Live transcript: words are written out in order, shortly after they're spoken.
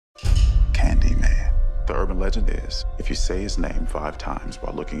The urban legend is, if you say his name 5 times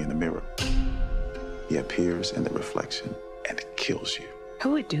while looking in the mirror, he appears in the reflection and kills you.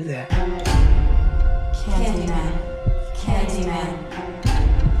 Who would do that? Candyman. Candyman.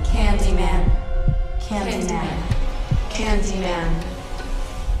 Candyman. Candyman. Candyman.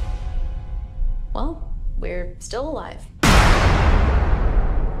 Well, we're still alive.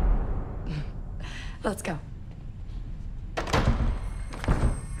 Let's go.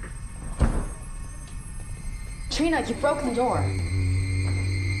 Trina, you broke the door.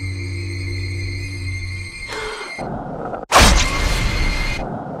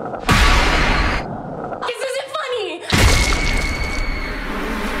 This isn't funny!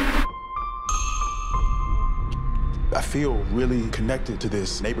 I feel really connected to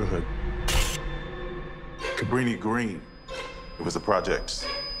this neighborhood. Cabrini Green. It was the projects.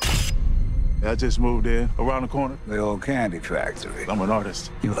 I just moved in around the corner. The old candy factory. I'm an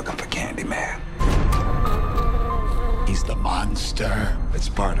artist. You looking for Candyman? He's the monster that's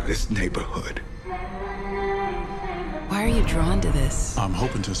part of this neighborhood. Why are you drawn to this? I'm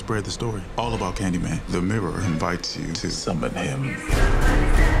hoping to spread the story all about Candyman. The mirror invites you to summon him.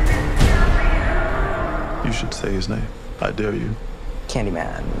 You should say his name. I dare you.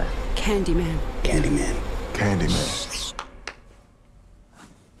 Candyman. Candyman. Candyman. Candyman.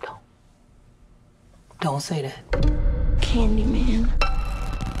 Don't say that. Candyman.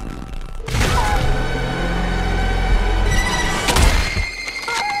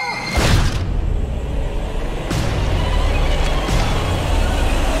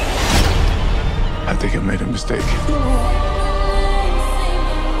 I think I made a mistake.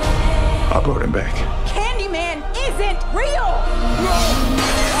 I brought him back. Candyman isn't real!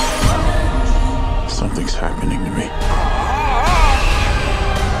 Something's happening to me.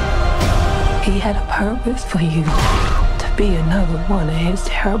 He had a purpose for you to be another one of his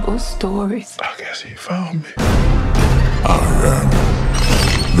terrible stories. I guess he found me. I am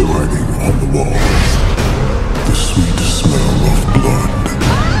the writing on the wall, the sweet smell of blood.